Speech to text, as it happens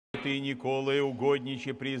Ты, Николай,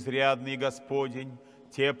 угодниче преизрядный Господень,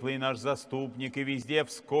 теплый наш заступник и везде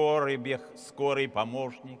в скорый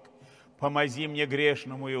помощник. Помози мне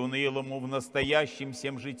грешному и унылому в настоящем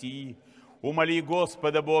всем житии. Умоли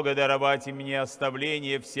Господа Бога даровать и мне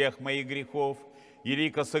оставление всех моих грехов,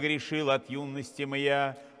 елико согрешил от юности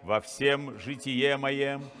моя во всем житие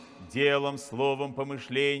моем, делом, словом,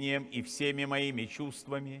 помышлением и всеми моими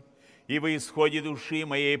чувствами. И во исходе души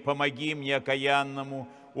моей помоги мне, окаянному,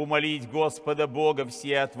 умолить Господа Бога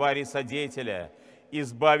все отвари содетеля,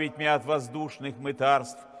 избавить меня от воздушных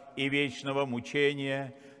мытарств и вечного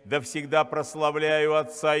мучения, да всегда прославляю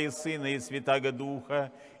Отца и Сына и Святаго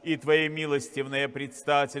Духа, и Твое милостивное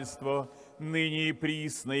предстательство, ныне и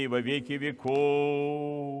присно, и во веки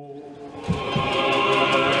веков.